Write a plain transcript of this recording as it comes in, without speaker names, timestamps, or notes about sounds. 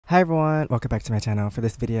Hi everyone, welcome back to my channel. For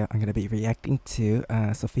this video, I'm going to be reacting to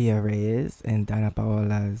Sofia Reyes and Danna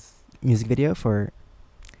Paola's music video for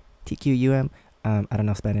tqum. I don't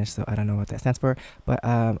know Spanish, so I don't know what that stands for, but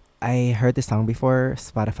I heard this song before.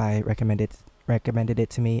 Spotify recommended it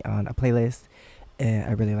to me on a playlist, and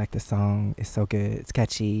I really like this song. It's so good, it's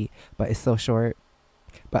catchy, but it's so short.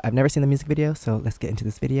 But I've never seen the music video, so let's get into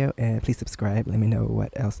this video, and please subscribe. Let me know what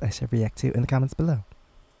else I should react to in the comments below.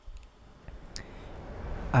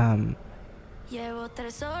 Llevo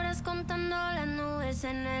 3 horas contando las nubes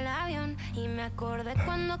en el avión y me acordé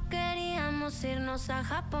cuando queríamos irnos a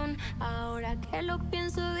Japón. Ahora que lo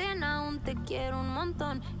pienso bien, aún te quiero un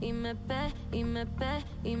montón y me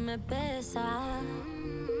pesa.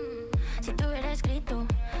 Si te hubiera escrito,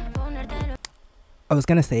 ponértelo. I was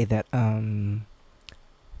gonna say that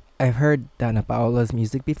I've heard Danna Paola's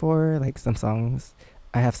music before, like some songs.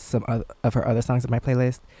 I have some of her other songs in my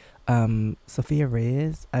playlist. Sofia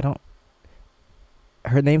Reyes,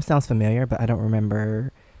 her name sounds familiar, but I don't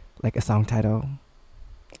remember like a song title.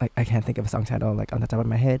 Like I can't think of a song title like on the top of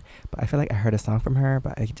my head, but I feel like I heard a song from her,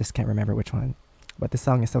 but I just can't remember which one. But this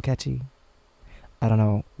song is so catchy. I don't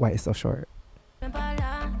know why it's so short.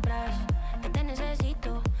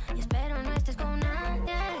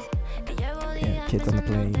 Yeah, kids on the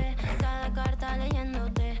plane.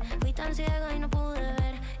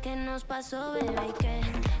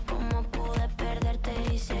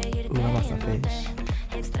 Ooh, I want some fish.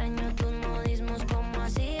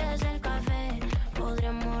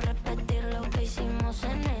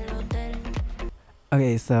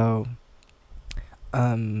 Okay, so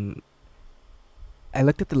I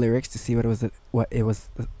looked up the lyrics to see what it was.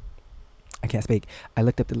 I can't speak. I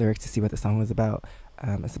looked up the lyrics to see what the song was about.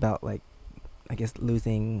 It's about, like, I guess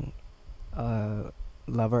losing a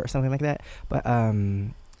lover or something like that. But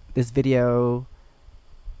this video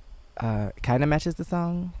kind of matches the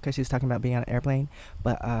song because she's talking about being on an airplane.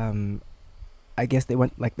 But I guess they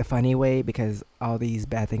went like the funny way because all these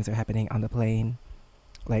bad things are happening on the plane,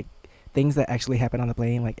 like things that actually happen on the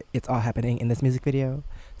plane. Like it's all happening in this music video.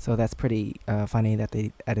 So that's pretty funny that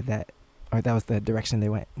they added that, or that was the direction they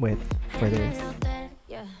went with for this.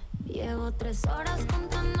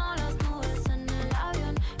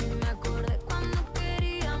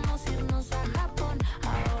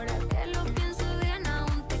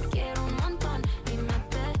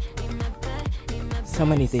 So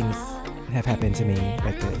many things have happened to me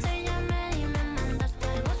like this.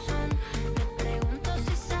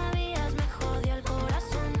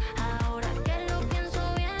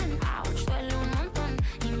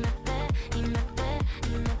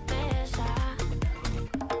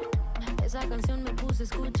 Esa canción me puse a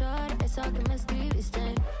escuchar, esa que me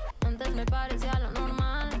escribiste. Antes me parecía lo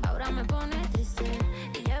normal, ahora me pone triste.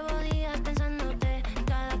 Y llevo días pensándote,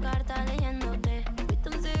 cada carta leyéndote. Fui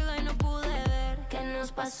tan ciega y no pude ver qué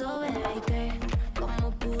nos pasó, bebé, y que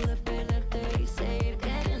cómo pude perderte y seguir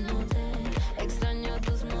queriéndote. Extraño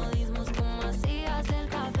tus modismos, como hacías el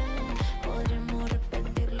café. Podremos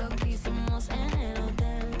repetir lo que hicimos en el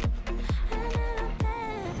hotel.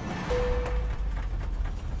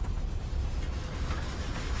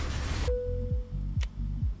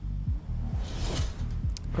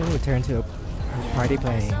 Oh, it turned to a party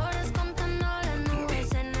plane.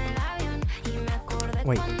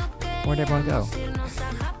 Wait, where'd everyone go?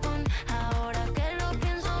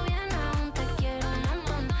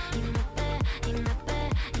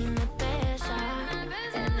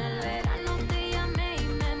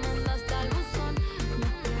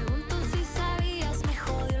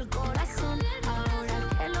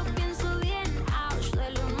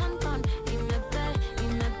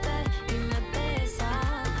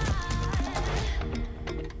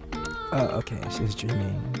 Oh, okay, she was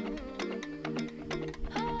dreaming.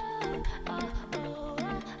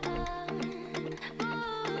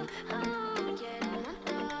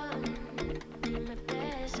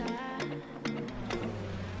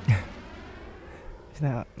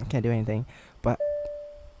 Now I can't do anything, but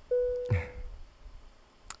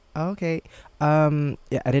okay. Yeah,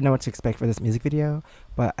 I didn't know what to expect for this music video,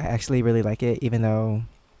 but I actually really like it, even though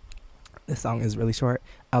the song is really short.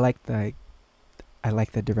 I like the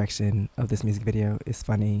direction of this music video. It's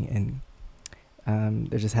funny, and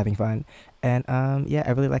they're just having fun. And yeah,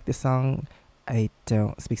 I really like this song. I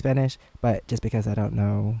don't speak Spanish, but just because I don't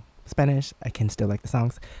know Spanish, I can still like the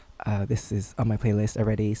songs. This is on my playlist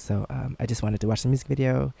already, so I just wanted to watch the music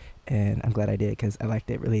video, and I'm glad I did because I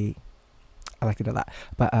liked it a lot.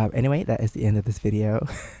 But anyway, that is the end of this video.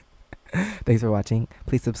 Thanks for watching.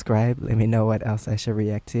 Please subscribe. Let me know what else I should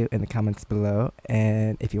react to in the comments below.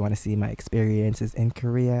 And if you want to see my experiences in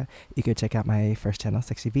Korea, you could check out my first channel,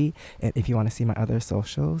 SEKSHI V. And if you want to see my other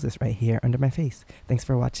socials, it's right here under my face. Thanks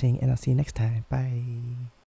for watching, and I'll see you next time. Bye.